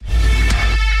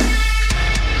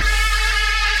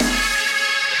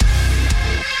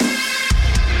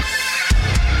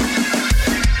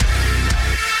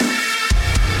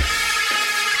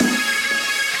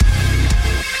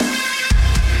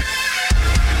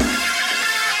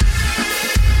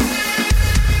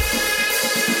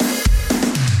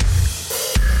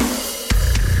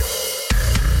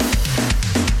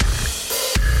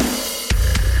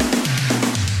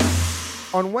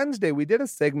on Wednesday, we did a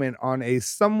segment on a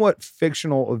somewhat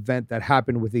fictional event that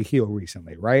happened with a heel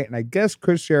recently, right? And I guess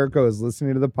Chris Jericho is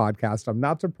listening to the podcast. I'm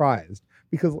not surprised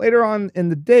because later on in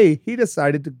the day, he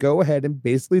decided to go ahead and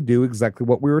basically do exactly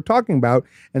what we were talking about,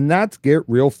 and that's get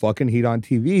real fucking heat on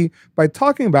TV by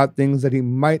talking about things that he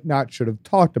might not should have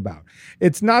talked about.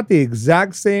 It's not the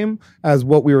exact same as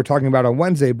what we were talking about on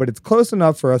Wednesday, but it's close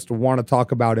enough for us to want to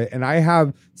talk about it. And I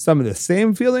have some of the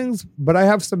same feelings, but I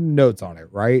have some notes on it,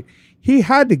 right? He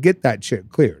had to get that shit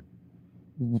cleared.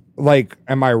 Like,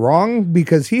 am I wrong?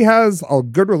 Because he has a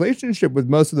good relationship with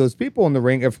most of those people in the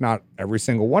ring, if not every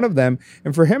single one of them.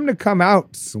 And for him to come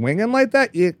out swinging like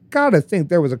that, you gotta think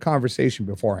there was a conversation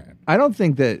beforehand. I don't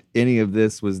think that any of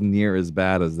this was near as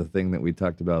bad as the thing that we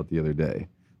talked about the other day.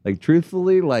 Like,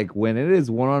 truthfully, like when it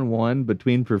is one-on-one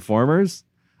between performers,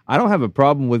 I don't have a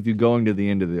problem with you going to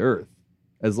the end of the earth.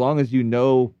 As long as you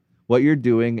know what you're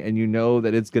doing and you know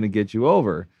that it's going to get you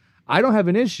over. I don't have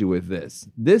an issue with this.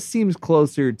 This seems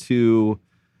closer to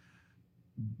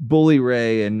Bully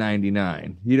Ray in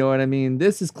 99. You know what I mean?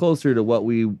 This is closer to what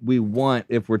we want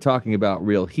if we're talking about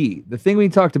real heat. The thing we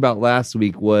talked about last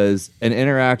week was an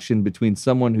interaction between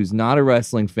someone who's not a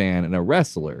wrestling fan and a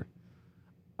wrestler.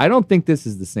 I don't think this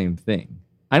is the same thing.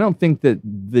 I don't think that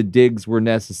the digs were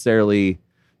necessarily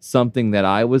something that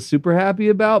I was super happy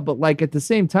about, but like at the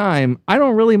same time, I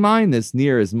don't really mind this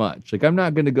near as much. Like I'm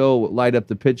not going to go light up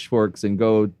the pitchforks and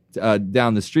go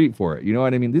down the street for it. You know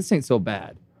what I mean? This ain't so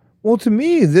bad. Well, to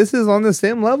me, this is on the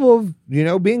same level of,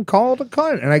 being called a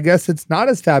cunt. And I guess it's not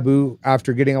as taboo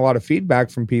after getting a lot of feedback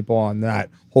from people on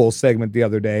that whole segment the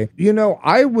other day.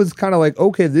 I was kind of like,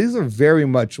 okay, these are very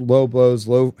much low blows,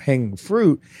 low hanging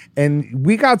fruit. And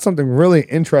we got something really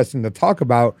interesting to talk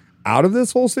about out of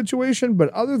this whole situation. But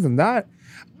other than that,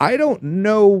 I don't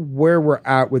know where we're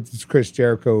at with this Chris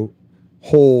Jericho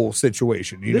whole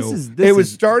situation. It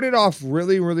was started off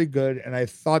really, really good, and I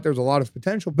thought there was a lot of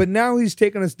potential, but now he's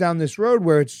taken us down this road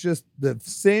where it's just the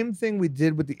same thing we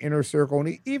did with the Inner Circle, and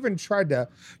he even tried to,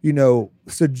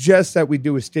 suggest that we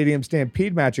do a Stadium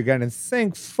Stampede match again, and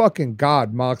thank fucking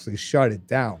God Moxley shut it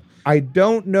down. I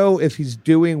don't know if he's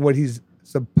doing what he's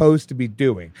supposed to be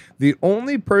doing. The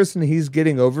only person he's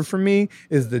getting over for me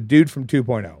is the dude from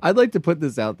 2.0. I'd like to put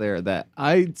this out there that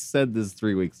I said this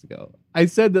 3 weeks ago. I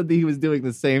said that he was doing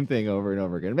the same thing over and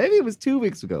over again. Maybe it was 2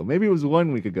 weeks ago. Maybe it was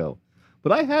 1 week ago.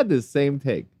 But I had this same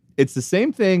take. It's the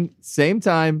same thing, same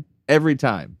time, every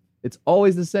time. It's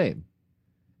always the same.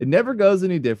 It never goes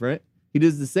any different. He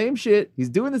does the same shit. He's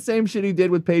doing the same shit he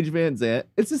did with Paige Van Zant.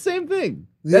 It's the same thing.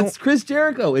 That's Chris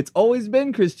Jericho. It's always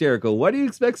been Chris Jericho. Why do you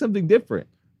expect something different?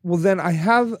 Well, then I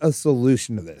have a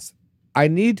solution to this. I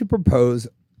need to propose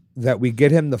that we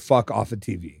get him the fuck off of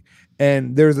TV.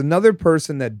 And there's another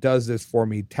person that does this for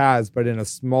me, Taz, but in a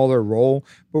smaller role.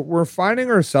 But we're finding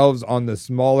ourselves on the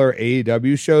smaller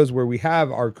AEW shows where we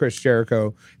have our Chris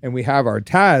Jericho and we have our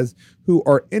Taz, who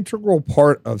are integral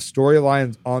part of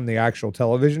storylines on the actual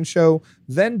television show,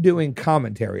 then doing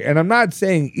commentary. And I'm not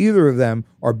saying either of them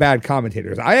are bad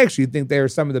commentators. I actually think they are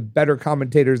some of the better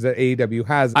commentators that AEW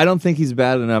has. I don't think he's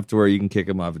bad enough to where you can kick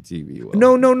him off of TV. Will.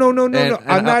 No.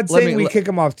 I'm not saying we kick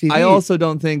him off TV. I also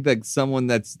don't think that someone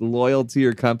that's loyal to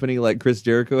your company like Chris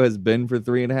Jericho has been for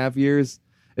 3.5 years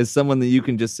is someone that you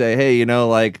can just say, hey,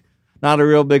 not a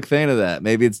real big fan of that.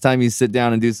 Maybe it's time you sit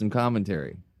down and do some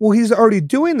commentary. Well, he's already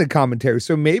doing the commentary,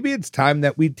 so maybe it's time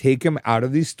that we take him out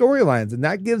of these storylines, and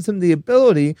that gives him the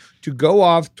ability to go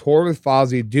off, tour with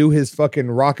Fozzy, do his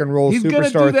fucking rock and roll superstar thing.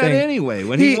 He's going to do that anyway.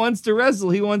 When he wants to wrestle,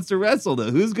 he wants to wrestle,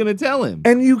 though. Who's going to tell him?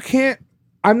 And you can't,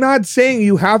 I'm not saying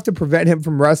you have to prevent him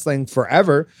from wrestling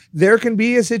forever. There can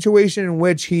be a situation in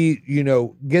which he,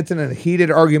 gets in a heated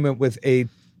argument with a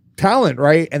talent,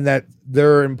 right? And that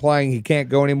they're implying he can't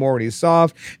go anymore when he's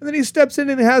soft. And then he steps in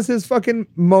and has his fucking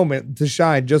moment to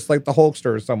shine, just like the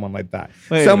Hulkster or someone like that.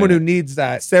 Someone who needs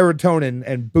that serotonin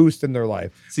and boost in their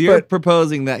life. So you're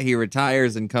proposing that he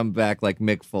retires and come back like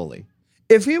Mick Foley?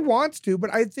 If he wants to,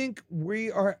 but I think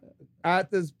we are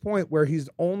at this point where he's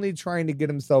only trying to get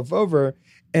himself over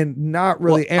and not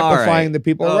really amplifying the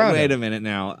people around him. Wait a minute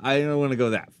now. I don't want to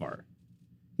go that far.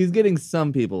 He's getting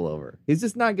some people over. He's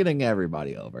just not getting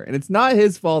everybody over. And it's not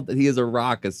his fault that he has a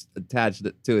rock attached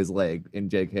to his leg in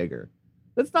Jake Hager.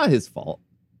 That's not his fault.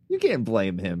 You can't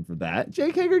blame him for that.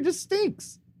 Jake Hager just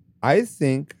stinks. I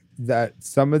think that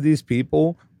some of these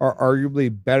people are arguably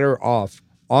better off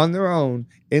on their own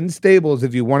in stables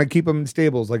if you want to keep them in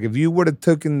stables. Like if you would have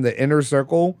taken the Inner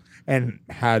Circle and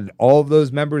had all of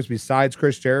those members besides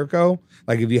Chris Jericho,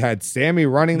 like if you had Sammy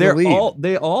running the lead.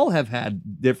 They all have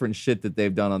had different shit that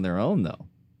they've done on their own, though.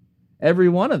 Every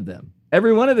one of them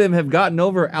have gotten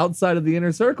over outside of the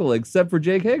Inner Circle except for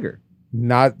Jake Hager.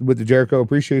 Not with the Jericho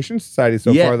Appreciation Society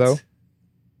so Yet. far, though.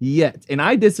 Yet. And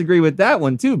I disagree with that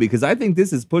one, too, because I think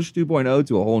this is Push 2.0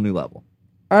 to a whole new level.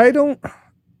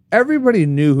 Everybody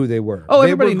knew who they were. Oh,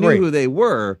 They everybody were knew great. who they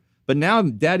were, but now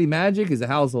Daddy Magic is a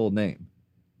household name.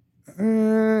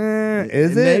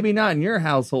 Is it? Maybe not in your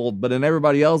household, but in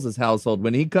everybody else's household.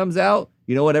 When he comes out,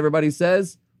 you know what everybody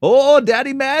says? Oh,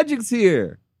 Daddy Magic's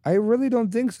here. I really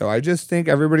don't think so. I just think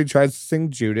everybody tries to sing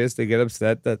Judas. They get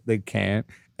upset that they can't.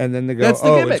 And then they go, That's the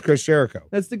oh, gimmick. it's Chris Jericho.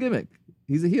 That's the gimmick.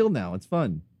 He's a heel now. It's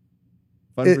fun.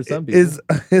 For some people.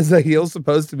 Is a heel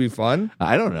supposed to be fun?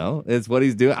 I don't know. It's what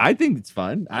he's doing. I think it's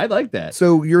fun. I like that.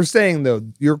 So you're saying, though,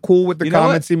 you're cool with the You know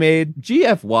comments he made?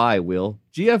 GFY, Will.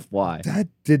 GFY. That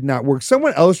did not work.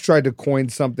 Someone else tried to coin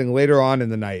something later on in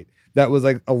the night that was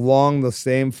like along the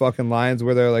same fucking lines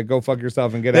where they're like, go fuck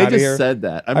yourself and get They out of just here. said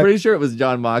that. I'm pretty sure it was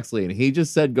John Moxley, and he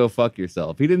just said, go fuck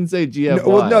yourself. He didn't say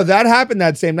GFY. No, that happened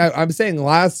that same night. I'm saying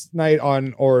last night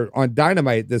on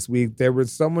Dynamite this week, there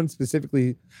was someone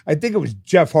specifically, I think it was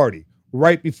Jeff Hardy,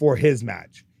 right before his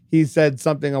match. He said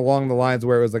something along the lines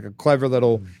where it was like a clever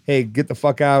little, hey, get the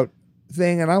fuck out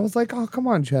thing. And I was like, oh, come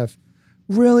on, Jeff.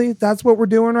 Really? That's what we're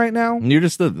doing right now? You're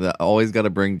just always got to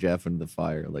bring Jeff into the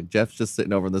fire. Like, Jeff's just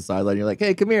sitting over on the sideline. You're like,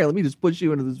 hey, come here. Let me just push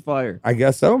you into this fire. I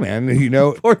guess so, man. You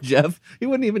know, Poor Jeff. He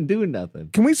wasn't even doing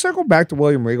nothing. can we circle back to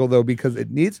William Regal, though? Because it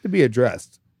needs to be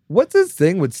addressed. What's his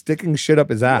thing with sticking shit up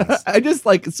his ass? I just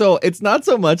so it's not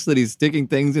so much that he's sticking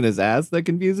things in his ass that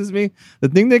confuses me. The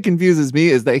thing that confuses me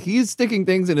is that he's sticking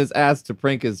things in his ass to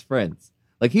prank his friends.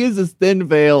 Like, he has this thin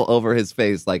veil over his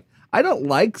face. Like, I don't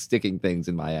like sticking things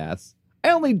in my ass. I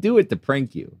only do it to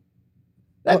prank you.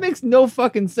 That makes no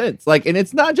fucking sense. Like, and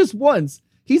it's not just once.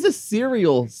 He's a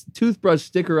serial toothbrush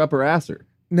sticker upper asser.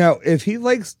 Now, if he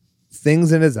likes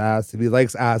things in his ass, if he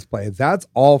likes ass play, that's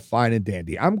all fine and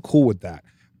dandy. I'm cool with that.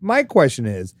 My question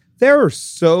is, there are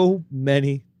so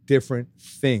many different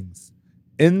things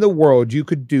in the world you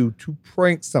could do to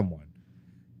prank someone.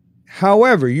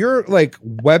 However, your like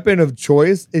weapon of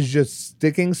choice is just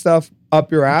sticking stuff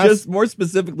up your ass. Just more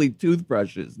specifically,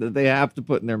 toothbrushes that they have to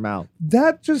put in their mouth.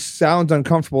 That just sounds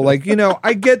uncomfortable. Like, you know,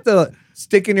 I get the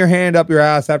sticking your hand up your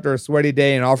ass after a sweaty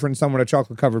day and offering someone a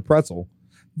chocolate covered pretzel.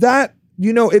 That,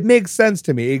 you know, it makes sense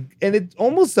to me. And it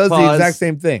almost does the Pause. exact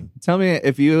same thing. Tell me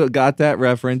if you got that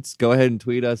reference. Go ahead and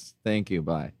tweet us. Thank you.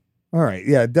 Bye. All right.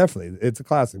 Yeah, definitely. It's a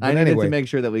classic. But I needed anyway, to make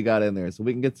sure that we got in there so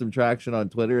we can get some traction on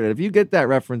Twitter. And if you get that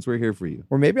reference, we're here for you.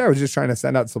 or maybe I was just trying to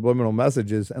send out subliminal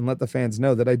messages and let the fans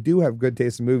know that I do have good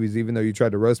taste in movies, even though you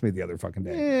tried to roast me the other fucking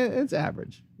day. It's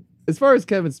average. As far as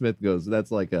Kevin Smith goes, that's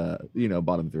like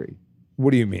bottom three.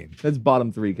 What do you mean? That's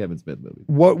bottom three Kevin Smith movie.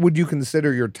 What would you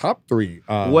consider your top three?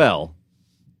 Well,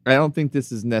 I don't think this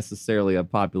is necessarily a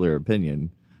popular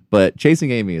opinion, but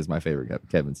Chasing Amy is my favorite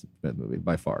Kevin Smith movie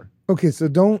by far. Okay, so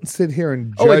don't sit here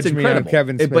and Oh, it's judge me on incredible.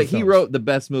 Kevin Smith. But he films. wrote the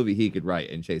best movie he could write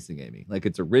in Chasing Amy. Like,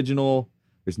 it's original.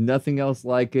 There's nothing else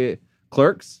like it.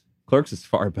 Clerks is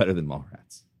far better than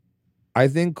Mallrats. I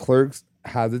think Clerks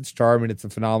has its charm and it's a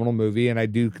phenomenal movie, and I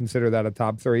do consider that a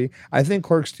top three. I think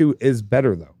Clerks 2 is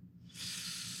better, though.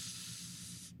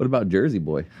 What about Jersey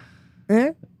Boy?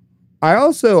 I'm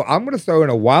going to throw in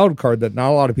a wild card that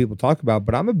not a lot of people talk about,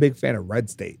 but I'm a big fan of Red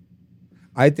State.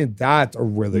 I think that's a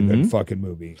really good fucking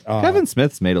movie. Kevin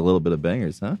Smith's made a little bit of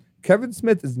bangers, huh? Kevin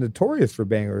Smith is notorious for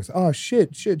bangers. Oh,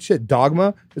 shit.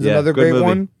 Dogma is another good great movie.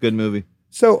 one. Good movie.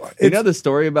 So, You know the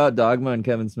story about Dogma and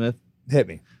Kevin Smith? hit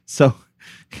me. So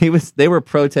they were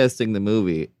protesting the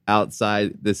movie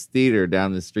outside this theater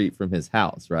down the street from his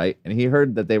house, right? And he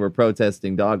heard that they were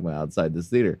protesting Dogma outside this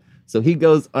theater. So he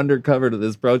goes undercover to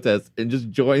this protest and just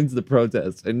joins the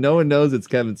protest. And no one knows it's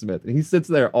Kevin Smith. And he sits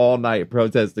there all night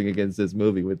protesting against this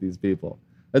movie with these people.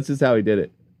 That's just how he did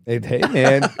it. Hey,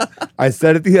 man, I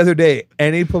said it the other day.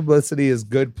 Any publicity is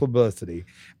good publicity.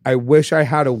 I wish I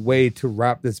had a way to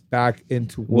wrap this back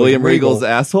into William Regal's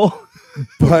asshole?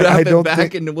 but Wrap I it don't back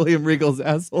think. into William Regal's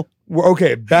asshole?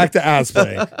 Okay, back to ass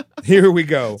play. Here we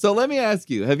go. So let me ask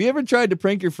you, have you ever tried to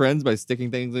prank your friends by sticking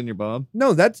things in your bum?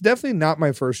 No, that's definitely not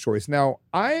my first choice. Now,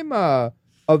 I'm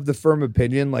of the firm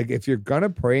opinion, like if you're gonna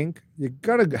prank, you're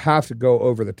gonna have to go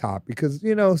over the top because,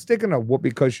 you know, sticking a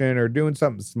whoopee cushion or doing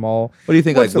something small. What do you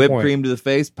think, What's like the whipped point? cream to the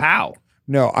face? Pow!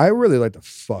 No, I really like to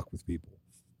fuck with people.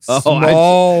 Oh,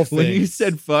 Small things. When you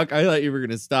said fuck, I thought you were going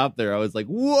to stop there. I was like,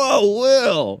 whoa,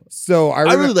 Will. So I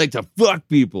really like to fuck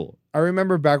people. I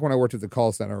remember back when I worked at the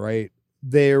call center, right?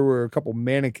 There were a couple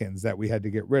mannequins that we had to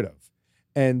get rid of.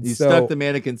 And You so stuck the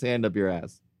mannequin's hand up your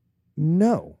ass.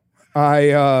 no.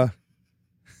 I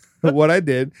what I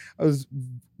did, I was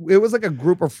it was like a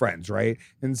group of friends, right?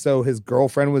 And so his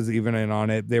girlfriend was even in on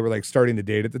it. They were like starting to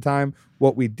date at the time.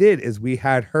 What we did is we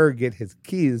had her get his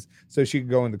keys so she could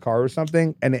go in the car or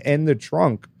something. And in the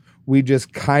trunk, we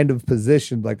just kind of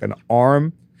positioned like an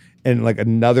arm and like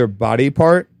another body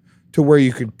part to where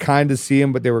you could kind of see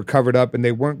them, but they were covered up and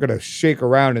they weren't going to shake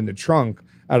around in the trunk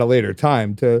at a later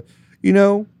time to,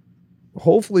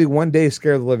 hopefully one day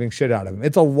scare the living shit out of him.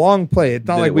 It's a long play. It's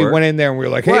not Did like it we work? went in there and we were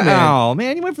like, hey, Wow,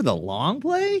 man, you went for the long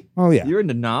play? Oh, yeah. You're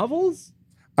into novels?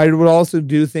 I would also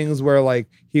do things where like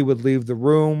he would leave the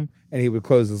room and he would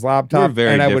close his You're laptop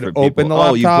very and I would different open people. the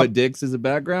Oh, laptop. you put dicks as a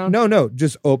background? No,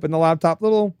 just open the laptop.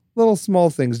 Little small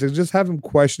things to just have him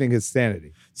questioning his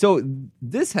sanity. So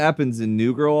this happens in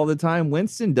New Girl all the time.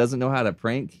 Winston doesn't know how to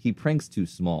prank. He pranks too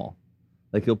small.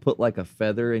 Like he'll put like a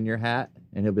feather in your hat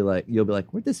and you'll be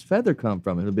like, where'd this feather come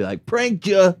from? And he'll be like, pranked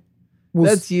ya. Well,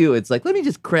 That's you. It's like, let me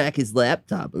just crack his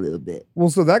laptop a little bit. Well,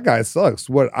 so that guy sucks.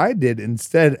 What I did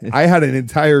instead, I had an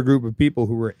entire group of people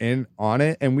who were in on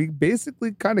it, and we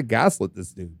basically kind of gaslit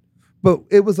this dude. But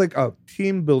it was like a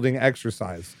team building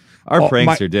exercise. Our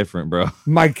pranks are different, bro.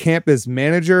 My campus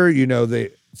manager,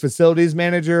 the facilities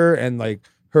manager, and like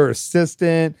her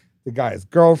assistant, the guy's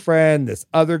girlfriend, this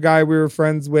other guy we were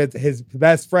friends with, his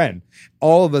best friend,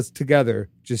 all of us together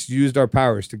just used our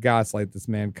powers to gaslight this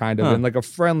man, kind of in like a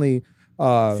friendly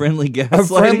gaslighting.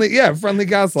 Friendly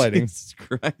gaslighting. Jesus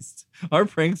Christ. Our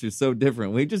pranks are so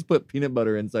different. We just put peanut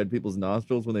butter inside people's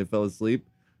nostrils when they fell asleep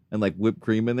and like whipped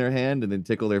cream in their hand and then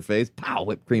tickle their face. Pow,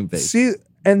 whipped cream face. See,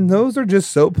 and those are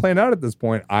just so played out at this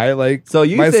point. I like so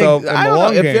you myself think, in I the don't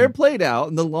long know, if game. they're played out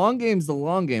and the long game's the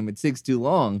long game, it takes too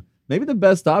long. Maybe the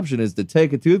best option is to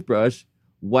take a toothbrush,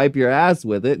 wipe your ass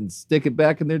with it, and stick it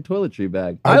back in their toiletry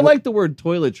bag. I like the word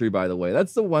toiletry, by the way.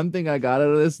 That's the one thing I got out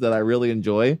of this that I really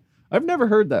enjoy. I've never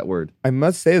heard that word. I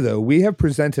must say, though, we have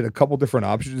presented a couple different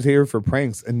options here for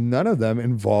pranks, and none of them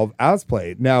involve ass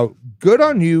play. Now, good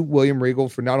on you, William Regal,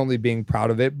 for not only being proud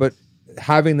of it, but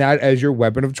having that as your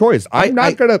weapon of choice. I'm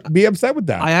not going to be upset with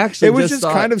that. I actually it was just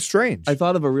kind of strange. I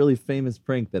thought of a really famous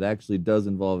prank that actually does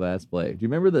involve ass play. Do you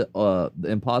remember the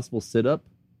impossible sit-up?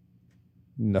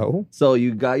 No. So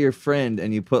you got your friend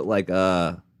and you put like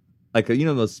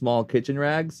those small kitchen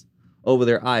rags over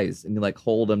their eyes, and you like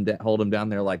hold them down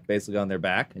there, like basically on their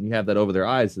back, and you have that over their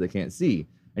eyes so they can't see.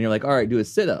 And you're like, all right, do a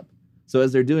sit-up. So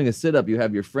as they're doing a sit-up, you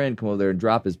have your friend come over there and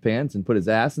drop his pants and put his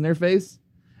ass in their face,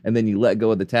 and then you let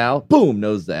go of the towel, boom,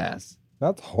 nose to ass.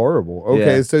 That's horrible.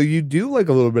 Okay, Yeah. so you do like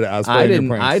a little bit of ass play in your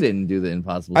pranks. I didn't do the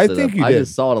impossible I sit-up. think you I did.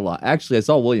 just saw it a lot. Actually, I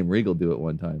saw William Regal do it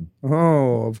one time.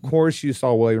 Oh, of course you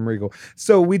saw William Regal.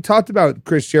 So we talked about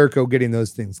Chris Jericho getting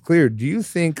those things cleared. Do you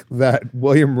think that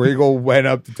William Regal went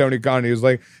up to Tony Khan and he was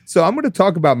like, so I'm going to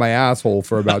talk about my asshole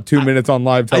for about 2 minutes on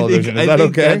live television. Is that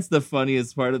think okay? That's the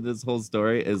funniest part of this whole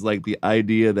story is like the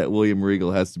idea that William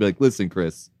Regal has to be like, listen,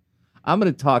 Chris, I'm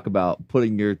going to talk about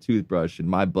putting your toothbrush in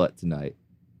my butt tonight.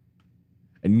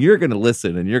 And you're going to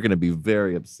listen and you're going to be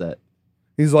very upset.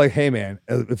 He's like, hey, man,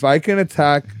 if I can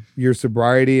attack your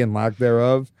sobriety and lack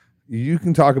thereof, you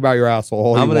can talk about your asshole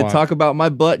all I'm you going to want. talk about my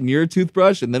butt and your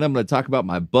toothbrush, and then I'm going to talk about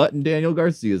my butt and Daniel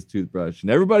Garcia's toothbrush.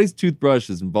 And everybody's toothbrush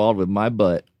is involved with my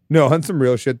butt. No, on some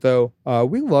real shit, though.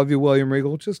 We love you, William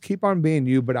Regal. Just keep on being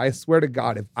you. But I swear to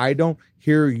God, if I don't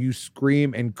hear you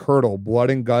scream and curdle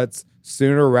blood and guts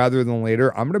sooner rather than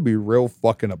later, I'm going to be real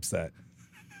fucking upset.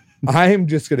 I am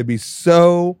just going to be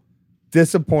so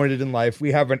disappointed in life.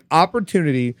 We have an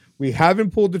opportunity. We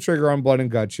haven't pulled the trigger on blood and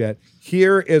guts yet.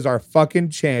 Here is our fucking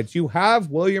chance. You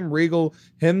have William Regal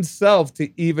himself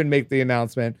to even make the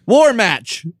announcement. War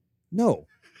match. No.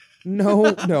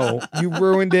 You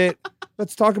ruined it.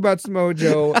 Let's talk about Samoa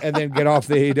Joe and then get off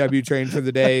the AEW train for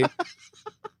the day.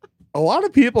 A lot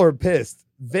of people are pissed.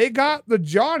 They got the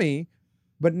Johnny,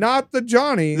 but not the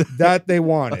Johnny that they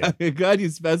wanted. I'm glad you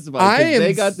specified. I 'Cause am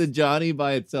they got the Johnny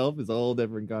by itself is a whole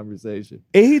different conversation.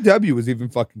 AEW was even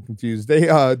fucking confused. They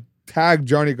tagged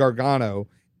Johnny Gargano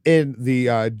in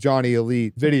the Johnny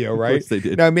Elite video, right? Of course they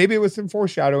did. Now, maybe it was some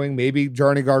foreshadowing. Maybe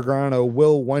Johnny Gargano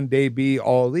will one day be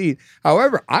all elite.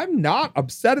 However, I'm not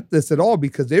upset at this at all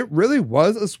because it really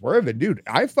was a swerve. And dude,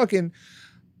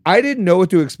 I didn't know what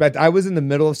to expect. I was in the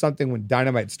middle of something when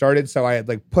Dynamite started, so I had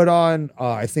like put on,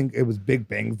 I think it was Big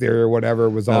Bang Theory or whatever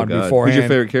was on beforehand. Who's your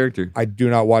favorite character? I do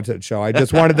not watch that show. I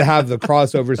just wanted to have the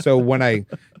crossover, so when I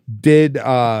did,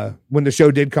 when the show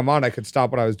did come on, I could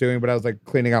stop what I was doing. But I was like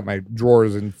cleaning out my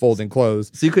drawers and folding clothes.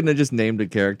 So you couldn't have just named a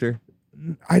character?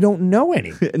 I don't know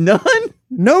any. None?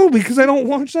 No, because I don't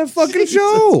watch that fucking Jesus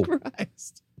show.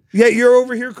 Christ. Yet you're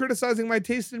over here criticizing my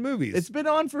taste in movies. It's been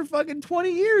on for fucking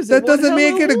 20 years. That doesn't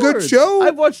make it a good show.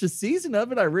 I've watched a season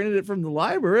of it. I rented it from the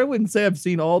library. I wouldn't say I've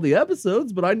seen all the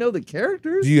episodes, but I know the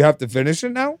characters. Do you have to finish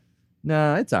it now?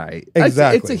 Nah, it's all right.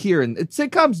 Exactly. It's a here and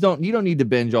sitcoms you don't need to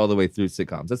binge all the way through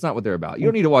sitcoms. That's not what they're about. You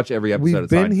don't need to watch every episode of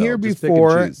Seinfeld. We've been here Just pick and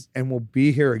before choose. and we'll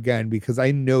be here again because I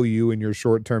know you and your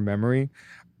short-term memory.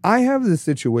 I have this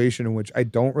situation in which I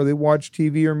don't really watch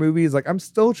TV or movies. Like I'm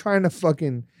still trying to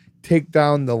fucking take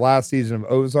down the last season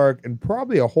of Ozark and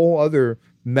probably a whole other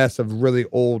mess of really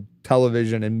old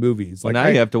television and movies. Well, like now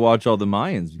you have to watch all the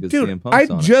Mayans because dude, CM Punk's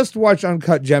I on just watched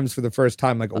Uncut Gems for the first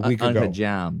time like a week ago. Uncut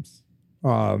Gems. Oh,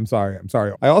 I'm sorry.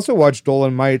 I also watched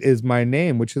Dolomite Is My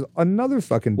Name, which is another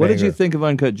fucking banger. What did you think of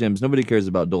Uncut Gems? Nobody cares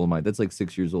about Dolomite. That's like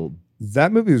 6 years old.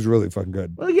 That movie is really fucking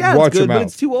good. Well, yeah, Watch it's good, your but mouth.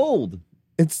 it's too old.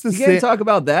 It's the You same. can't talk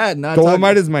about that. And not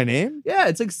Dolomite talk... Is My Name? Yeah,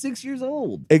 it's like 6 years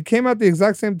old. It came out the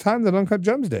exact same time that Uncut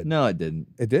Gems did. No, it didn't.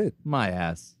 It did. My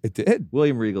ass. It did.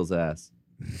 William Regal's ass.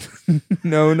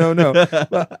 No.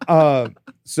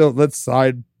 So let's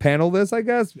side panel this, I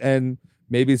guess, and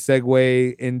maybe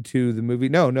segue into the movie.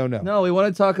 No. No, we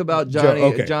want to talk about Johnny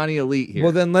okay. Johnny Elite here.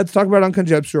 Well, then let's talk about Uncut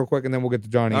Gems real quick, and then we'll get to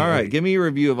Johnny. All right, Elite. give me a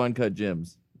review of Uncut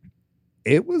Gems.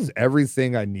 It was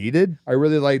everything I needed. I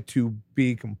really like to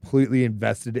be completely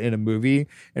invested in a movie,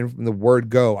 and from the word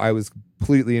go, I was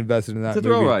completely invested in that It's a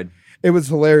movie. thrill ride. It was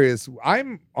hilarious.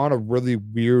 I'm on a really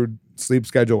weird sleep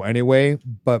schedule anyway,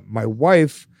 but my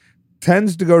wife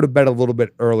tends to go to bed a little bit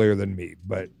earlier than me.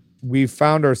 But we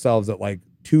found ourselves at like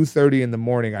 2:30 in the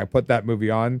morning. I put that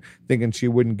movie on thinking she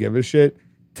wouldn't give a shit.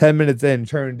 10 minutes in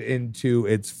turned into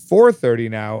it's 4:30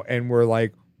 now, and we're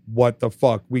like, what the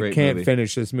fuck? We Great can't movie.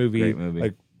 finish this movie. Great movie.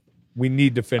 Like, we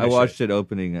need to finish I watched it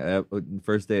opening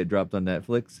first day it dropped on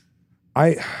Netflix.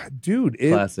 Dude,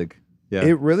 Classic. Yeah.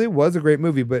 it really was a great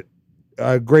movie, but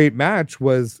a great match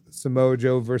was Samoa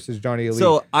Joe versus Johnny Elite.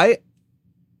 So I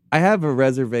have a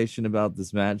reservation about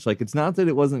this match. Like, it's not that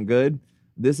it wasn't good.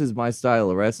 This is my style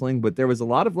of wrestling, but there was a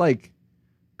lot of like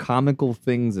comical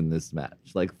things in this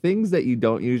match, like things that you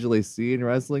don't usually see in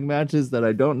wrestling matches that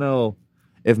I don't know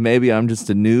if maybe I'm just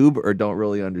a noob or don't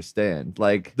really understand.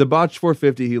 Like the botch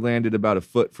 450, he landed about a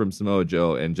foot from Samoa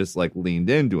Joe and just like leaned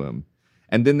into him.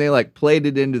 And then they like played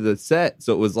it into the set.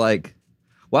 So it was like,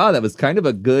 wow, that was kind of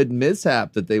a good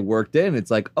mishap that they worked in.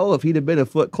 It's like, oh, if he'd have been a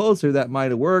foot closer, that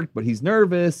might have worked, but he's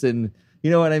nervous and you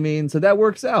know what I mean? So that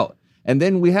works out. And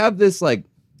then we have this like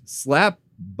slap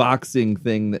boxing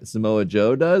thing that Samoa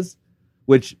Joe does,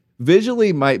 which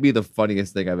visually might be the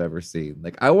funniest thing I've ever seen.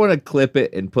 Like, I want to clip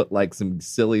it and put like some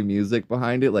silly music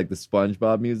behind it, like the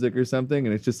SpongeBob music or something.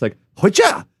 And it's just like,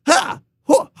 hocha, ha,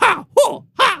 ho, ha, ho,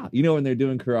 ha. You know, when they're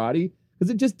doing karate,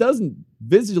 because it just doesn't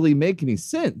visually make any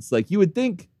sense. Like, you would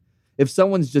think if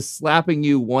someone's just slapping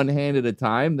you one hand at a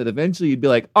time, that eventually you'd be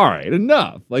like, all right,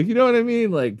 enough. Like, you know what I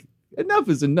mean? Like, enough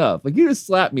is enough. Like, you just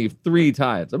slapped me 3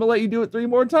 times. I'm gonna let you do it 3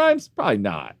 more times? Probably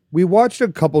not. we watched a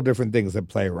couple different things at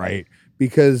play, right?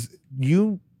 Because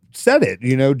you said it,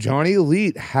 you know, Johnny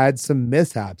Elite had some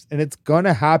mishaps and it's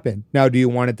gonna happen. Now, do you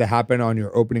want it to happen on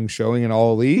your opening showing in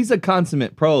All Elite? He's a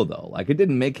consummate pro, though. Like, it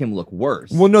didn't make him look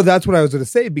worse. Well, no, that's what I was going to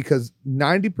say, because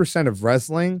 90% of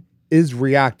wrestling is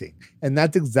reacting. And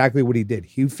that's exactly what he did.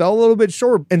 He fell a little bit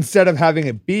short. Instead of having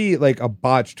it be like a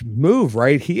botched move,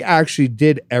 right? He actually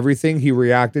did everything. He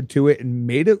reacted to it and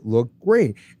made it look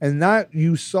great. And that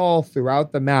you saw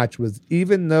throughout the match was,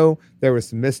 even though there were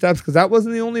some missteps, because that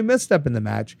wasn't the only misstep in the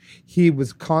match, he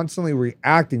was constantly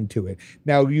reacting to it.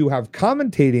 Now you have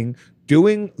commentating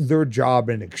doing their job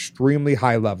at an extremely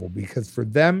high level, because for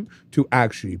them to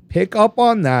actually pick up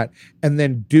on that and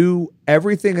then do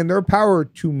everything in their power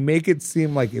to make it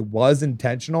seem like it was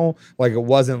intentional, like it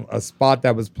wasn't a spot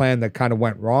that was planned that kind of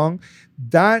went wrong,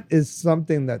 that is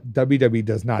something that WWE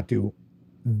does not do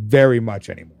very much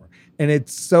anymore. And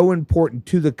it's so important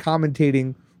to the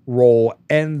commentating role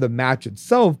and the match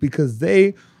itself, because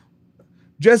they,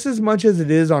 just as much as it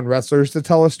is on wrestlers to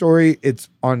tell a story, it's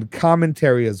on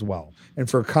commentary as well. And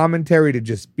for commentary to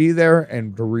just be there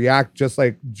and to react just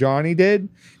like Johnny did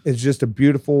is just a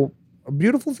beautiful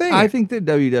thing. I think that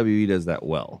WWE does that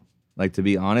well. Like, to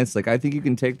be honest, like, I think you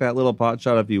can take that little pot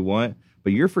shot if you want,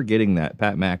 but you're forgetting that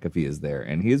Pat McAfee is there,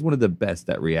 and he is one of the best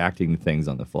at reacting to things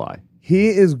on the fly. He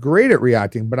is great at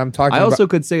reacting, but I'm talking I also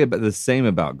could say about the same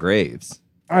about Graves.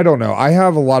 I don't know. I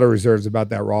have a lot of reserves about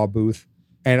that Raw booth,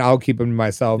 and I'll keep them to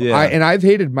myself. Yeah. I've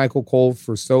hated Michael Cole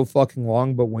for so fucking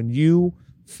long, but when you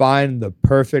find the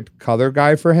perfect color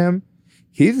guy for him,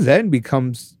 he then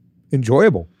becomes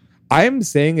enjoyable. I am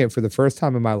saying it for the first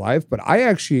time in my life, but I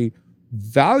actually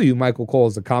value Michael Cole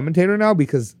as a commentator now,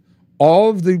 because all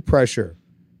of the pressure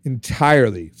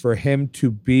entirely for him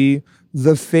to be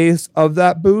the face of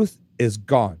that booth is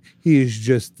gone. He is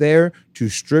just there to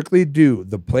strictly do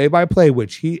the play-by-play,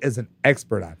 which he is an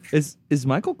expert at. Is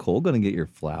Michael Cole going to get your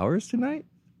flowers tonight?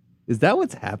 Is that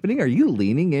what's happening? Are you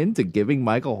leaning into giving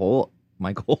Michael?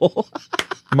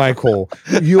 Michael,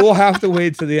 you'll have to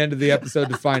wait to the end of the episode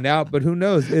to find out, but who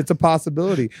knows? It's a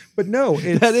possibility. But no,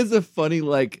 that is a funny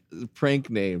like prank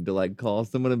name to like call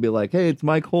someone and be like, "Hey, it's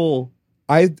Mike Hole."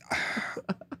 I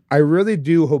really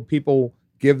do hope people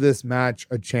give this match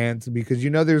a chance, because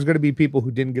there's going to be people who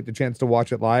didn't get the chance to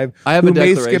watch it live. I have who a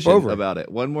declaration may skip over about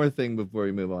it. One more thing before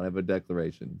we move on. I have a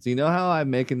declaration. So you know how I'm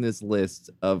making this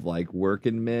list of like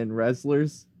working men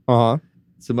wrestlers?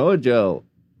 Samoa Joe,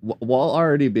 while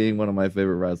already being one of my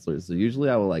favorite wrestlers, so usually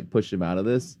I will like push him out of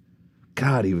this.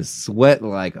 God, he was sweating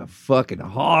like a fucking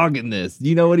hog in this.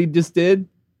 You know what he just did?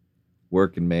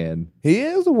 Working man. He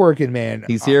is a working man.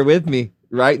 He's here with me,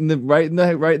 right in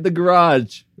the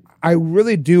garage. I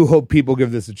really do hope people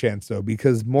give this a chance, though,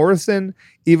 because Morrison,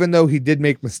 even though he did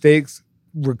make mistakes,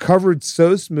 recovered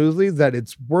so smoothly that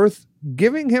it's worth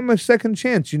giving him a second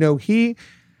chance.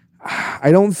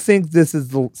 I don't think this is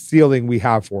the ceiling we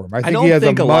have for him. I think he has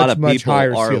a much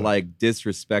higher ceiling. Like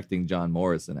disrespecting John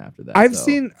Morrison after that. I've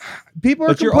seen people are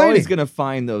but complaining. You're always going to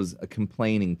find those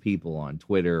complaining people on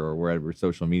Twitter or wherever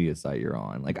social media site you're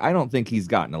on. Like, I don't think he's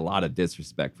gotten a lot of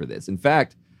disrespect for this. In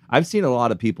fact, I've seen a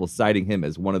lot of people citing him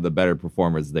as one of the better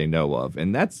performers they know of,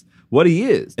 and that's what he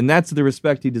is, and that's the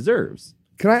respect he deserves.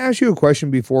 Can I ask you a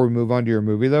question before we move on to your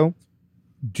movie, though?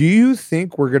 Do you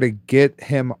think we're going to get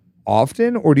him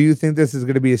often, or do you think this is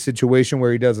going to be a situation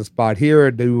where he does a spot here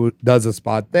or does a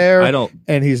spot there?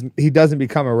 And he doesn't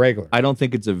become a regular. I don't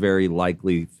think it's a very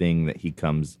likely thing that he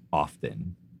comes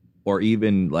often, or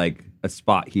even like a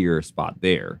spot here, a spot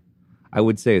there. I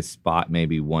would say a spot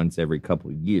maybe once every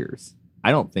couple of years. I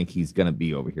don't think he's going to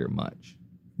be over here much.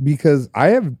 Because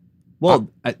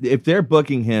if they're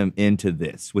booking him into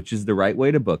this, which is the right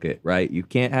way to book it, right? You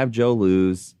can't have Joe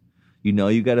lose.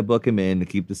 You got to book him in to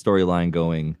keep the storyline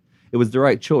going. It was the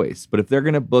right choice. But if they're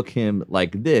going to book him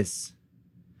like this,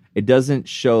 it doesn't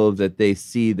show that they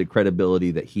see the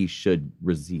credibility that he should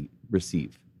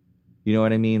receive. You know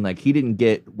what I mean? Like, he didn't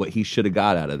get what he should have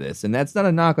got out of this. And that's not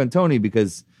a knock on Tony,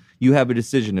 because you have a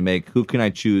decision to make. Who can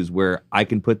I choose where I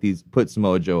can put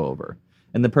Samoa Joe over?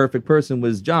 And the perfect person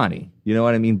was Johnny. You know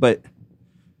what I mean? But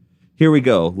here we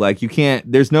go. Like,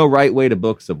 there's no right way to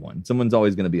book someone. Someone's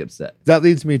always going to be upset. That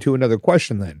leads me to another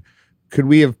question then. Could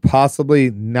we have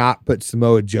possibly not put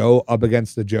Samoa Joe up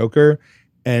against the Joker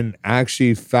and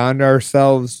actually found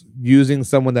ourselves using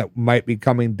someone that might be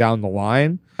coming down the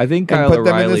line? I think Kyle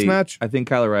O'Reilly in this match? I think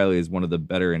Kyle O'Reilly is one of the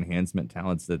better enhancement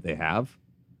talents that they have.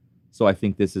 So I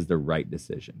think this is the right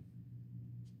decision,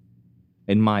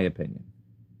 in my opinion.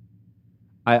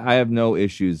 I have no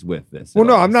issues with this. Well,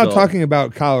 no, I'm not talking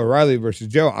about Kyle O'Reilly versus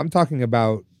Joe. I'm talking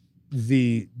about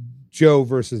the Joe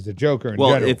versus the Joker in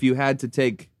general. If you had to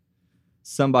take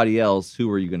somebody else,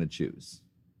 who are you going to choose?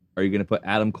 Are you going to put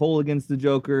Adam Cole against the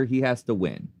Joker? He has to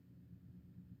win.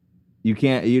 You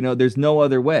can't, there's no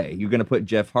other way. You're going to put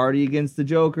Jeff Hardy against the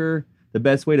Joker. The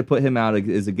best way to put him out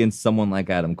is against someone like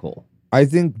Adam Cole. I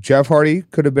think Jeff Hardy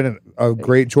could have been a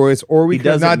great choice, or we could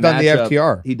have not done the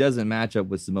FTR. He doesn't match up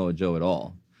with Samoa Joe at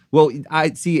all. Well,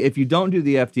 I see. If you don't do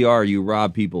the FTR, you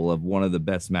rob people of one of the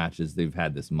best matches they've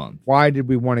had this month. Why did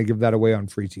we want to give that away on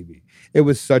free TV? It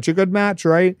was such a good match,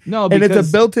 right? No, because, and it's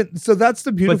a built-in. So that's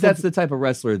the beautiful. But that's the type of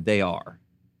wrestler they are.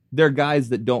 They're guys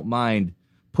that don't mind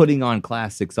putting on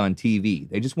classics on TV.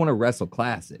 They just want to wrestle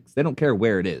classics. They don't care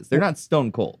where it is. They're not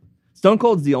Stone Cold. Stone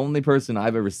Cold's the only person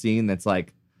I've ever seen that's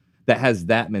like, that has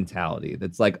that mentality.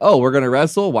 That's like, oh, we're going to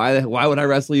wrestle? Why would I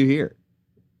wrestle you here?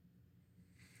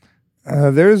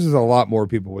 There's a lot more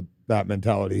people with that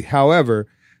mentality. However,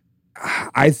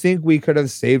 I think we could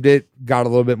have saved it, got a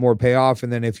little bit more payoff.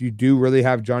 And then if you do really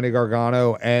have Johnny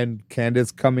Gargano and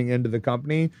Candice coming into the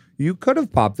company, you could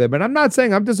have popped them. And I'm not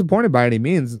saying I'm disappointed by any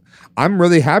means. I'm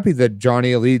really happy that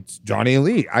Johnny Elite's Johnny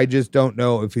Elite. I just don't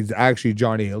know if he's actually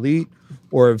Johnny Elite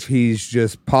or if he's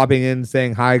just popping in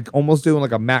saying hi, almost doing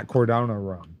like a Matt Cardona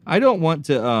run. I don't want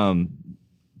to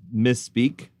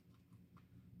misspeak,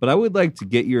 but I would like to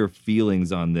get your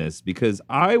feelings on this, because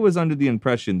I was under the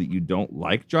impression that you don't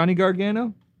like Johnny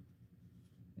Gargano.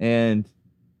 And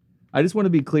I just want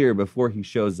to be clear before he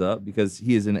shows up, because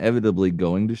he is inevitably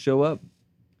going to show up.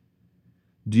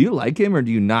 Do you like him or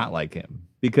do you not like him?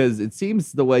 Because it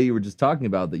seems the way you were just talking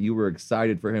about that you were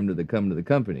excited for him to come to the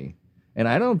company. And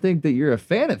I don't think that you're a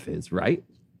fan of his, right?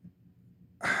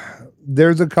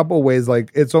 There's a couple ways,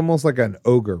 like it's almost like an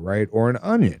ogre, right? Or an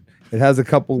onion. It has a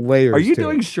couple layers. Are you to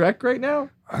doing it. Shrek right now?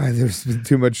 There's been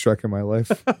too much Shrek in my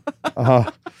life.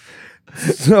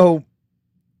 So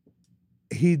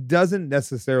he doesn't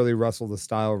necessarily wrestle the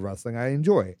style of wrestling I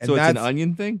enjoy. And So it's an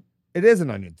onion thing? It is an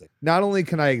onion thing. Not only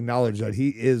can I acknowledge that he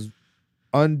is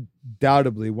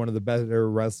undoubtedly one of the better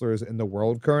wrestlers in the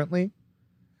world currently,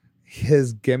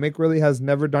 his gimmick really has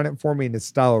never done it for me, and his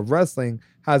style of wrestling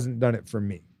hasn't done it for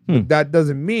me. But that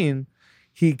doesn't mean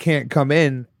he can't come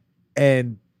in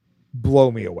and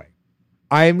blow me away.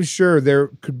 I'm sure there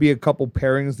could be a couple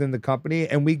pairings in the company,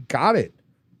 and we got it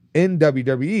in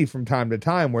WWE from time to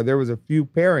time where there was a few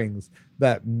pairings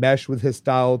that mesh with his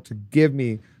style to give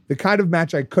me the kind of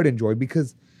match I could enjoy,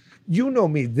 because you know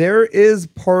me, there is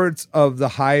parts of the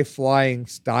high flying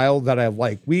style that I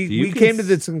like. We came to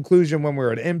this conclusion when we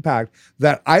were at Impact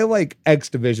that I like X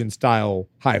Division style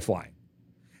high flying.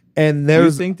 And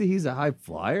there's, you think that he's a high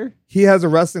flyer? He has a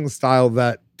wrestling style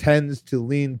that tends to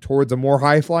lean towards a more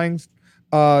high flying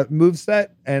move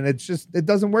set, and it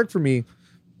doesn't work for me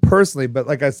personally. But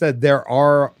like I said, there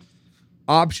are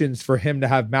options for him to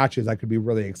have matches I could be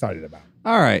really excited about.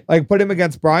 All right. Like put him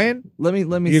against Brian. Let me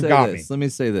say this. Let me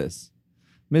say this.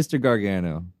 Mr.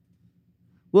 Gargano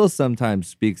will sometimes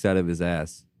speaks out of his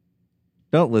ass.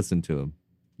 Don't listen to him.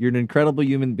 You're an incredible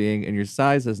human being, and your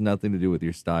size has nothing to do with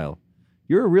your style.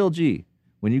 You're a real G.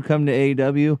 When you come to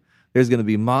AEW, there's going to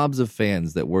be mobs of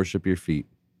fans that worship your feet.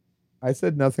 I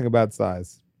said nothing about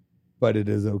size, but it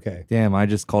is okay. Damn, I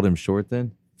just called him short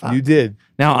then? You did.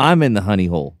 Now I'm in the honey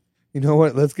hole. You know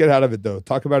what? Let's get out of it, though.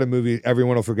 Talk about a movie.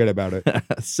 Everyone will forget about it.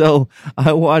 So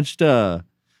I watched 12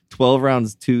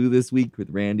 Rounds 2 this week with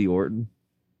Randy Orton.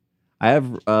 I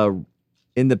have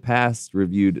in the past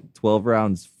reviewed 12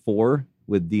 Rounds 4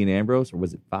 with Dean Ambrose, or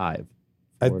was it 5?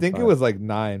 I think it was like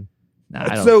 9.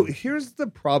 Nah, so here's the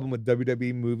problem with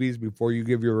WWE movies before you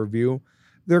give your review.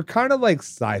 They're kind of like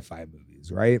sci-fi movies,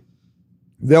 right?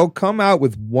 They'll come out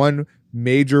with one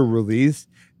major release,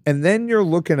 and then you're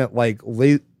looking at like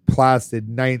late Placid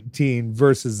 19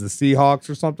 versus the Seahawks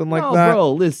or something like that.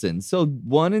 Bro, listen. So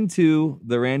 1 and 2,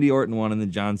 the Randy Orton one and the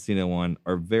John Cena one,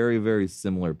 are very, very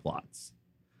similar plots.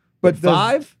 But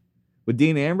 5 with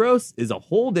Dean Ambrose is a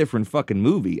whole different fucking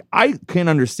movie. I can't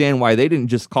understand why they didn't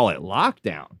just call it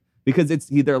Lockdown, because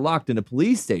they're locked in a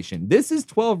police station. This is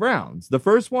 12 rounds. The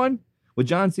first one with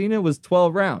John Cena was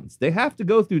 12 rounds. They have to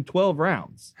go through 12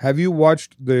 rounds. Have you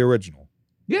watched the original?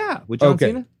 Yeah, with John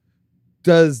Cena.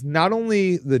 Does not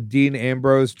only the Dean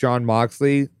Ambrose, John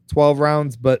Moxley 12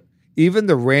 rounds, but even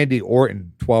the Randy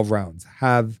Orton 12 rounds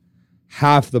have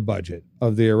half the budget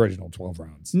of the original 12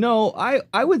 rounds? No,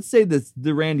 I would say that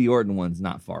the Randy Orton one's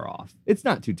not far off. It's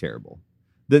not too terrible.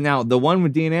 The one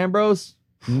with Dean Ambrose,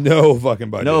 no fucking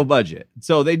budget. No budget.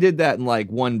 So they did that in like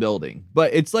one building.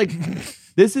 But it's like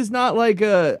this is not like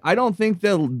I don't think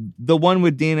the one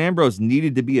with Dean Ambrose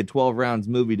needed to be a 12 rounds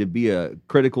movie to be a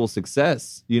critical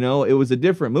success. You know, it was a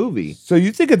different movie. So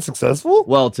you think it's successful?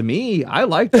 Well, to me, I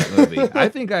liked that movie. I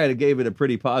think I gave it a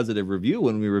pretty positive review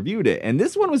when we reviewed it. And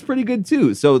this one was pretty good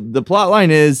too. So the plot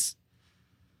line is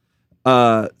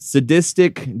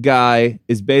sadistic guy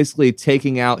is basically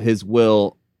taking out his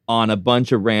will on a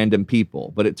bunch of random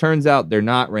people, but it turns out they're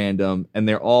not random and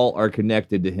they're all are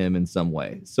connected to him in some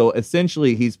way. So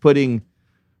essentially he's putting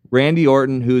Randy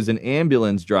Orton, who's an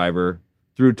ambulance driver,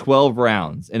 through 12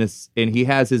 rounds, and he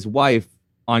has his wife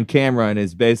on camera and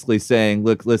is basically saying,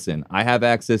 look, listen, I have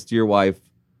access to your wife.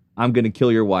 I'm going to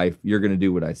kill your wife. You're going to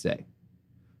do what I say.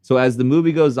 So as the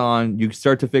movie goes on, you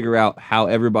start to figure out how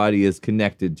everybody is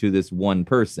connected to this one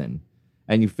person,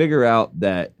 and you figure out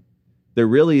that there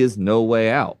really is no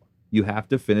way out. You have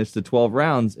to finish the 12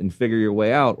 rounds and figure your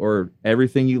way out, or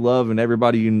everything you love and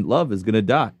everybody you love is going to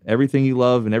die. Everything you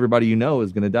love and everybody you know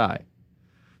is going to die.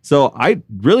 So I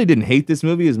really didn't hate this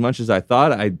movie as much as I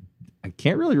thought. I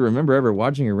can't really remember ever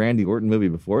watching a Randy Orton movie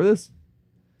before this.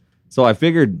 So I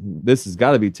figured this has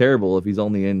got to be terrible if he's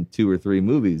only in 2 or 3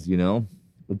 movies, you know?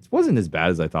 It wasn't as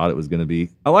bad as I thought it was going to be.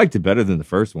 I liked it better than the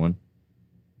first one.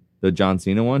 The John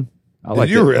Cena one.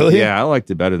 Did you really? Yeah, I liked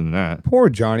it better than that. Poor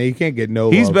Johnny. He can't get no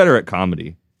He's love. better at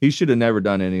comedy. He should have never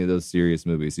done any of those serious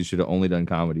movies. He should have only done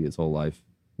comedy his whole life.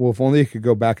 Well, if only he could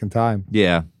go back in time.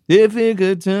 Yeah. If he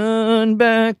could turn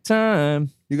back time.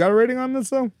 You got a rating on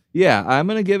this, though? Yeah, I'm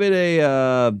going to give it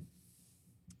a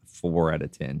 4 out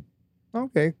of 10.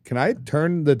 Okay. Can I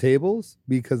turn the tables?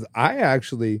 Because I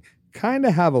actually kind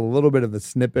of have a little bit of a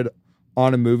snippet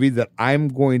on a movie that I'm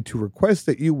going to request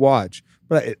that you watch,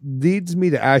 but it leads me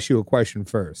to ask you a question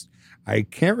first. I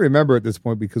can't remember at this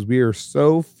point because we are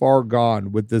so far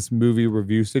gone with this movie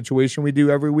review situation we do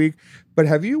every week, but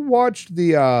have you watched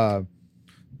the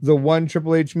The one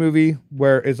Triple H movie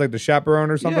where it's like The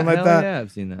Chaperone or something like hell that. Yeah,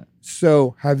 I've seen that.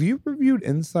 So, have you reviewed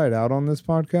Inside Out on this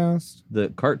podcast? The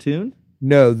cartoon?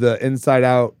 No, the Inside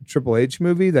Out Triple H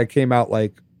movie that came out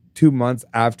like 2 months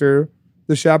after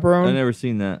The Chaperone. I've never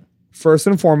seen that. First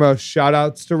and foremost, shout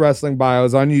outs to Wrestling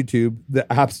Bios on YouTube,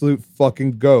 the absolute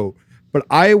fucking GOAT. But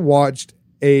I watched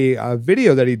a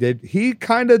video that he did. He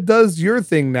kind of does your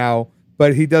thing now,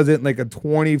 but he does it in like a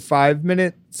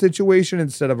 25-minute situation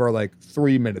instead of our like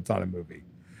 3 minutes on a movie.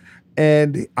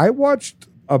 And I watched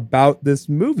about this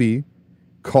movie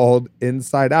called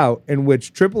Inside Out, in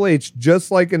which Triple H,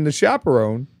 just like in The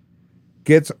Chaperone,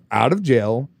 gets out of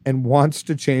jail and wants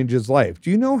to change his life.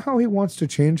 Do you know how he wants to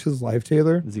change his life,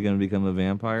 Taylor? Is he going to become a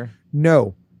vampire?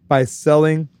 No, by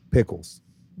selling pickles.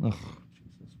 Ugh.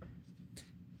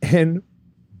 And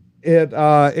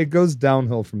it goes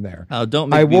downhill from there. Oh, don't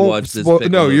make me watch this. No,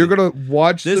 movie. you're gonna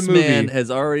watch this the movie. man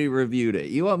has already reviewed it.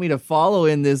 You want me to follow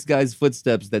in this guy's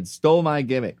footsteps that stole my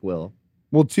gimmick, Will?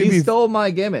 Well, He stole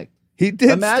my gimmick. He did.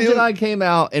 Imagine I came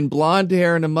out in blonde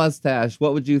hair and a mustache.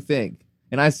 What would you think?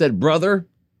 And I said, brother,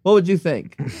 what would you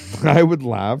think? I would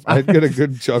laugh. I'd get a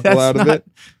good chuckle out of it.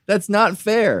 That's not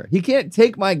fair. He can't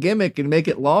take my gimmick and make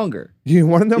it longer. You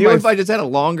want to know? If I just had a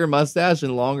longer mustache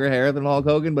and longer hair than Hulk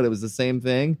Hogan, but it was the same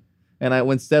thing, and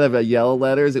instead of yellow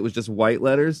letters, it was just white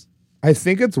letters. I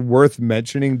think it's worth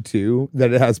mentioning too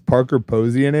that it has Parker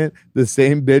Posey in it, the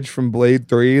same bitch from Blade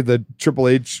 3 that Triple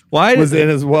H was in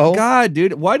as well. God,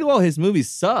 dude, why do all his movies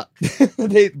suck?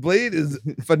 Blade is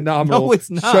phenomenal. No,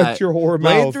 it's not. Shut your whore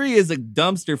mouth. Blade 3 is a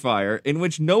dumpster fire in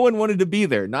which no one wanted to be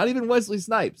there, not even Wesley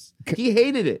Snipes. He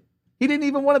hated it. He didn't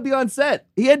even want to be on set.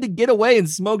 He had to get away and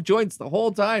smoke joints the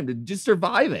whole time to just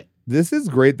survive it. This is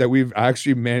great that we've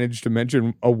actually managed to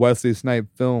mention a Wesley Snipes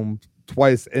film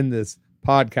twice in this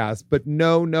podcast, but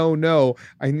no,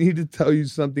 I need to tell you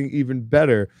something even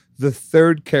better. The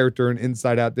third character in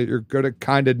Inside Out that you're gonna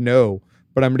kind of know,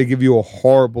 but I'm gonna give you a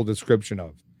horrible description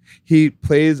of. He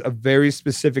plays a very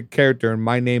specific character, and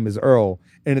My Name is Earl,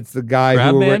 and it's the guy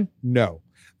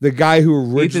the guy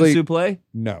who originally Ethan Suplee?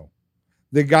 No,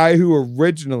 the guy who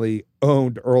originally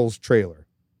owned Earl's trailer.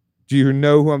 Do you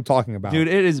know who I'm talking about? Dude,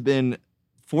 it has been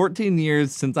 14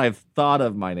 years since I've thought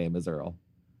of My Name is Earl.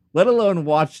 Let alone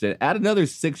watched it. Add another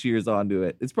 6 years onto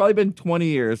it. It's probably been 20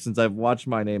 years since I've watched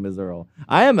My Name is Earl.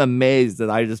 I am amazed that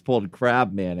I just pulled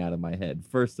Crabman out of my head,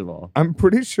 first of all. I'm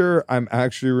pretty sure I'm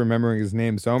actually remembering his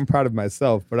name, so I'm proud of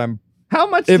myself, but How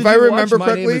much if did I you remember watch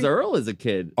correctly, My Name is Earl as a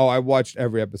kid? Oh, I watched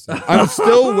every episode. I'm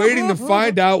still waiting to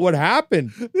find out what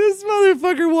happened. This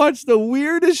motherfucker watched the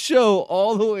weirdest show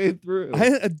all the way through.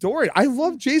 I adore it. I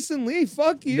love Jason Lee.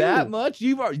 Fuck you. That much?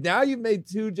 Now you've made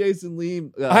 2 Jason Lee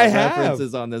I have.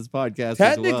 references on this podcast.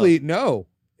 Technically, as well. no.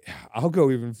 I'll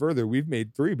go even further. We've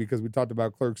made 3 because we talked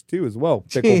about Clerks 2 as well.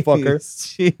 Pickle fucker.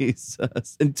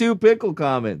 Jesus. And 2 pickle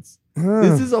comments.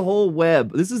 This is a whole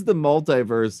web. This is the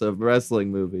multiverse of wrestling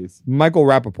movies. Michael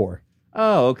Rappaport.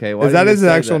 Oh, okay. Is that his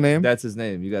actual name? That's his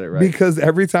name. You got it right. Because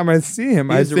every time I see him,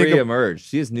 he's I think reemerged.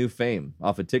 He has new fame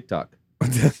off of TikTok.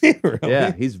 Really?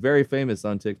 Yeah, he's very famous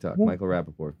on TikTok, Michael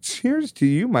Rappaport. Cheers to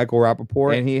you, Michael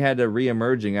Rappaport. And he had to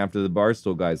reemerging after the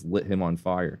Barstool guys lit him on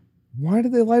fire. Why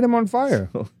did they light him on fire?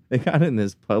 So they got in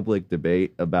this public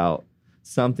debate about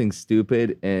something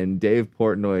stupid, and Dave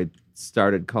Portnoy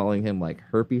started calling him like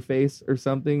herpy face or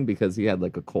something because he had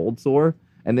like a cold sore,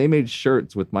 and they made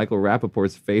shirts with Michael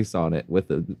Rappaport's face on it with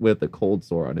a cold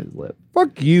sore on his lip.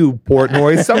 Fuck you,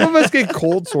 Portnoy. Some of us get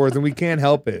cold sores and we can't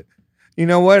help it. You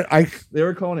know what? They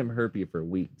were calling him herpy for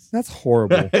weeks. That's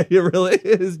horrible. It really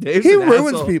is. He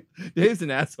ruins people. Dave's an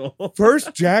asshole.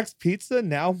 First Jack's Pizza,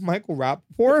 now Michael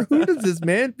Rappaport. Who does this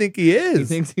man think he is? He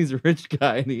thinks he's a rich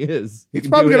guy, and he is. He's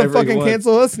probably gonna fucking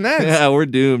cancel us next. Yeah, we're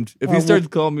doomed. If he starts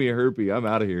calling me a herpy, I'm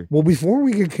out of here. Well, before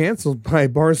we get canceled by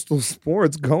Barstool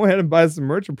Sports, go ahead and buy some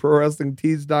merch at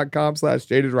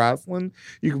ProWrestlingTees.com/JadedWrestling.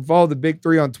 You can follow the big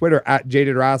 3 on Twitter at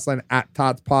Jaded Wrestling, at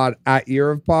TotsPod, at Year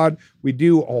of Pod. We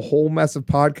do a whole mess of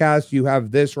podcasts. You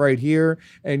have this right here,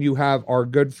 and you have our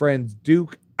good friends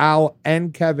Duke, Al,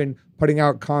 and Kevin putting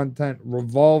out content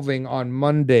revolving on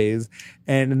Mondays,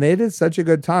 and it is such a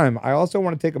good time. I also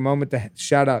want to take a moment to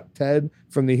shout out Ted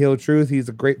from The Heel Truth. He's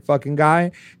a great fucking guy.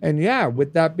 And yeah,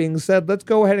 with that being said, let's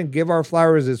go ahead and give our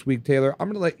flowers this week, Taylor. I'm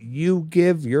going to let you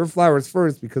give your flowers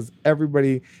first because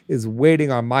everybody is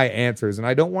waiting on my answers, and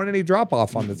I don't want any drop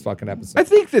off on this fucking episode. I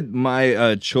think that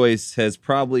my choice has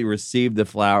probably received the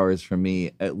flowers from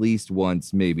me at least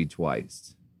once, maybe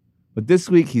twice. But this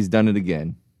week, he's done it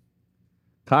again.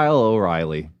 Kyle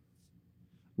O'Reilly.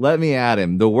 Let me at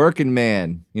him. The working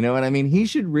man. You know what I mean? He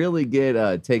should really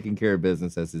get Taking Care of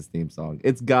Business as his theme song.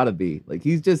 It's got to be. Like,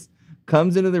 he's just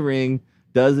comes into the ring,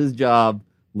 does his job,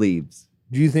 leaves.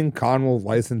 Do you think Khan will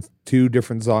license 2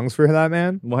 different songs for that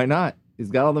man? Why not?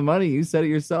 He's got all the money. You said it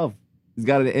yourself. He's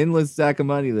got an endless sack of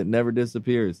money that never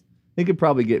disappears. He could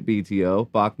probably get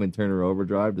BTO, Bachman Turner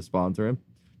Overdrive, to sponsor him.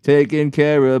 Taking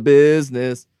care of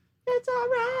business. It's all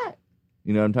right.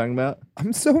 You know what I'm talking about?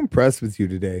 I'm so impressed with you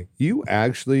today. You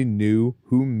actually knew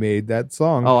who made that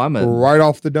song. Oh, right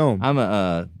off the dome. I'm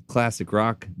a classic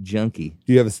rock junkie.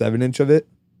 Do you have a 7-inch of it?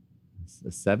 A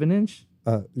 7-inch?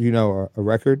 A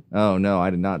record? Oh, no, I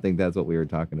did not think that's what we were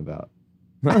talking about.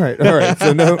 All right.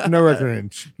 So no record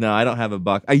inch. No, I don't have a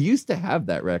buck. I used to have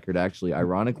that record, actually,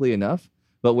 ironically enough.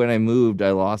 But when I moved, I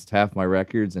lost half my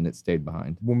records and it stayed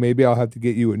behind. Well, maybe I'll have to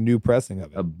get you a new pressing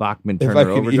of it. A Bachman If I Turner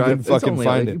can Overdrive. even fucking only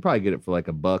find it. You probably get it for like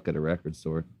 $1 at a record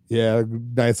store. Yeah,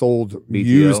 nice old BTO.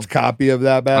 used copy of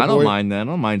that bad boy. I don't mind that. I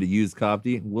don't mind a used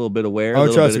copy. A little bit of wear. Oh,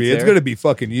 little trust bit me, of it's tear. going to be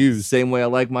fucking used. Same way I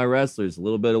like my wrestlers. A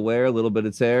little bit of wear, a little bit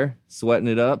of tear, sweating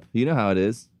it up. You know how it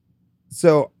is.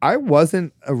 So I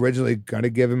wasn't originally going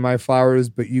to give him my flowers,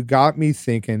 but you got me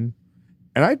thinking.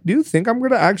 And I do think I'm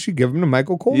going to actually give him to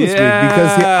Michael Cole this week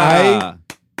because I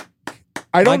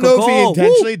don't Michael know if he Cole,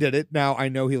 intentionally did it. Now, I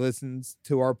know he listens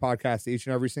to our podcast each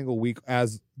and every single week,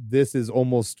 as this is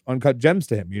almost Uncut Gems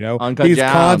to him, you know? Uncut He's Gems.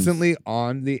 constantly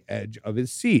on the edge of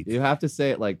his seat. You have to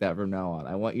say it like that from now on.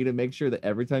 I want you to make sure that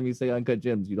every time you say Uncut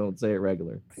Gems, you don't say it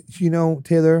regular. You know,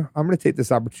 Taylor, I'm going to take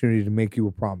this opportunity to make you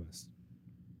a promise.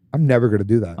 I'm never going to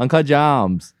do that. Uncut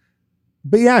Gems.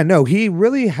 But yeah, no, he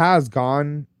really has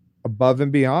gone above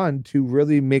and beyond to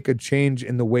really make a change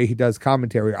in the way he does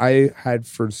commentary. I had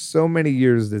for so many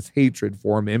years this hatred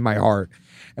for him in my heart,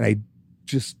 and I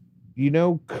just,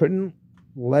 couldn't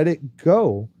let it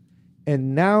go.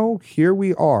 And now here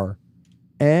we are,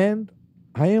 and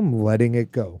I am letting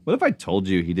it go. What if I told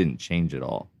you he didn't change at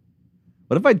all?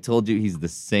 What if I told you he's the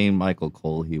same Michael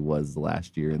Cole he was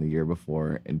last year and the year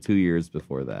before and 2 years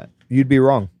before that? You'd be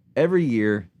wrong. Every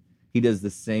year, he does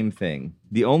the same thing.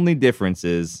 The only difference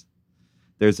is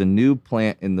there's a new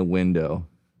plant in the window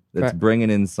that's bringing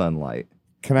in sunlight.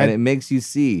 And it makes you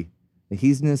see that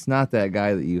he's just not that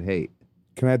guy that you hate.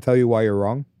 Can I tell you why you're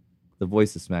wrong? The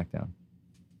voice of SmackDown.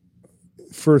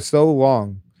 For so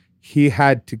long, he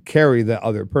had to carry the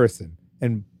other person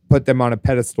and put them on a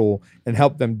pedestal and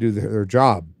help them do their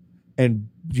job and,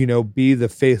 be the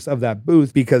face of that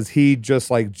booth, because he, just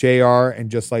like JR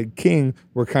and just like King,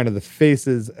 were kind of the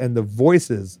faces and the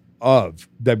voices of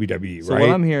WWE, so right?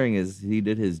 What I'm hearing is he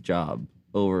did his job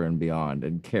over and beyond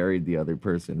and carried the other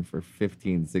person for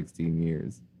 15, 16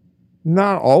 years.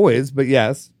 Not always, but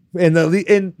yes.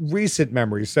 In recent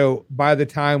memory. So by the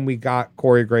time we got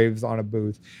Corey Graves on a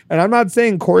booth, and I'm not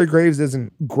saying Corey Graves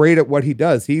isn't great at what he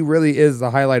does. He really is the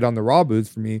highlight on the Raw booth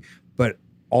for me. But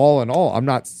all in all, I'm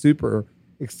not super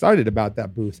excited about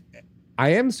that booth. I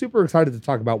am super excited to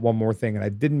talk about one more thing, and I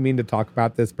didn't mean to talk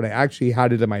about this, but I actually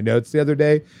had it in my notes the other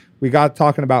day. We got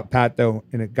talking about Pat, though,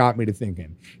 and it got me to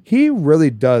thinking. He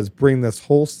really does bring this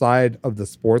whole side of the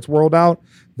sports world out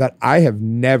that I have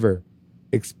never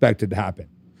expected to happen.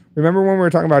 Remember when we were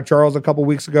talking about Charles a couple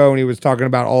weeks ago and he was talking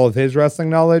about all of his wrestling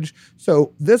knowledge?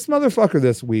 So this motherfucker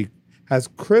this week has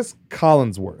Chris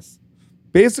Collinsworth,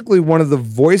 basically one of the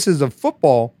voices of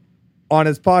football, on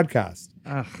his podcast.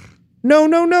 Ugh.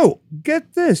 No.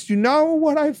 Get this. You know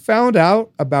what I found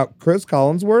out about Chris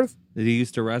Collinsworth? Did he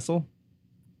used to wrestle?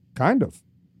 Kind of.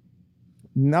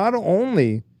 Not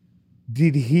only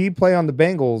did he play on the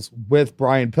Bengals with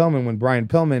Brian Pillman when Brian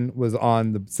Pillman was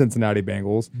on the Cincinnati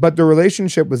Bengals, but the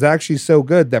relationship was actually so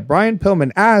good that Brian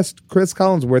Pillman asked Chris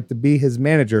Collinsworth to be his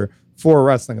manager for a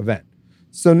wrestling event.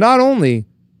 So not only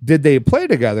did they play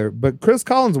together, but Chris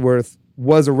Collinsworth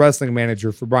was a wrestling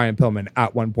manager for Brian Pillman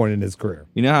at one point in his career.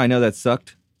 You know how I know that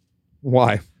sucked?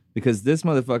 Why? Because this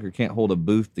motherfucker can't hold a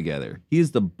booth together.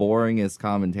 He's the boringest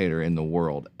commentator in the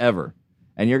world ever.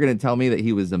 And you're going to tell me that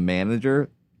he was a manager?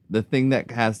 The thing that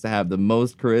has to have the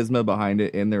most charisma behind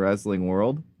it in the wrestling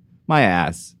world? My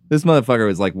ass. This motherfucker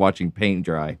was like watching paint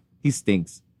dry. He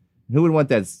stinks. Who would want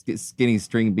that skinny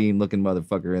string bean looking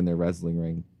motherfucker in their wrestling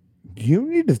ring? You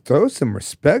need to throw some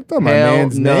respect on my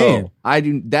man's name. I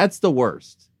do. That's the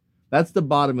worst. That's the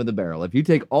bottom of the barrel. If you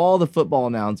take all the football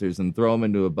announcers and throw them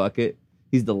into a bucket,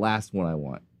 he's the last one I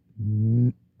want.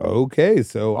 Okay,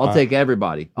 so I'll take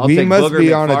everybody. I'll we take must Booger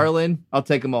be on McFarlane. I'll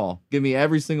take them all. Give me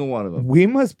every single one of them. We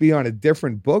must be on a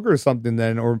different book or something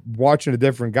then, or watching a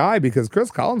different guy, because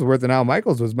Chris Collinsworth and Al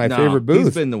Michaels was my favorite booth.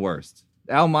 He's been the worst.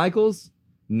 Al Michaels,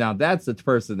 now that's the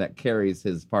person that carries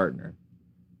his partner.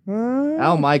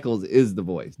 Al Michaels is the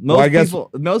voice.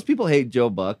 Most people hate Joe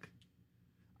Buck.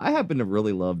 I happen to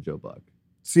really love Joe Buck.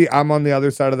 See, I'm on the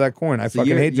other side of that coin. I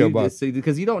fucking hate Joe Buck. See,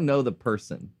 because you don't know the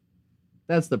person.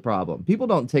 That's the problem. People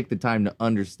don't take the time to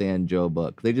understand Joe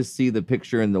Buck. They just see the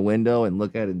picture in the window and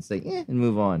look at it and say, and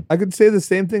move on. I could say the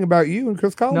same thing about you and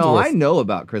Chris Collinsworth. No, I know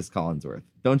about Chris Collinsworth.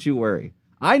 Don't you worry.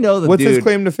 I know the What's dude. his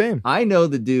claim to fame? I know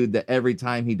the dude that every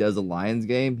time he does a Lions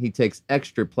game, he takes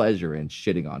extra pleasure in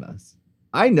shitting on us.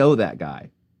 I know that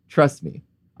guy. Trust me.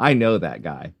 I know that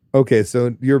guy. Okay,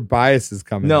 so your bias is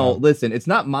coming No, out. listen, it's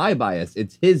not my bias.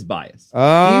 It's his bias.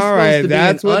 All He's supposed right, to be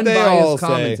that's an what they all unbiased say.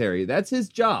 commentary. That's his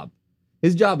job.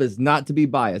 His job is not to be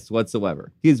biased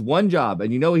whatsoever. He has one job,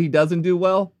 and you know what he doesn't do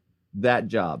well? That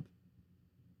job.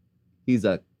 He's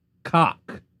a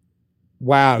cock.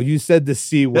 Wow, you said the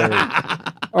C word.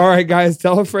 All right, guys,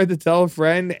 tell a friend to tell a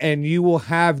friend, and you will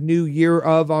have New Year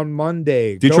of on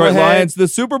Monday. Go Detroit ahead, Lions, the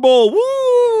Super Bowl.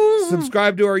 Woo!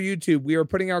 subscribe to our YouTube. We are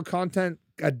putting out content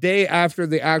a day after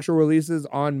the actual releases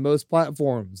on most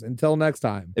platforms. Until next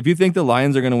time. If you think the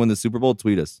Lions are going to win the Super Bowl,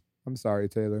 tweet us. I'm sorry,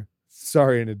 Taylor.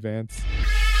 Sorry in advance.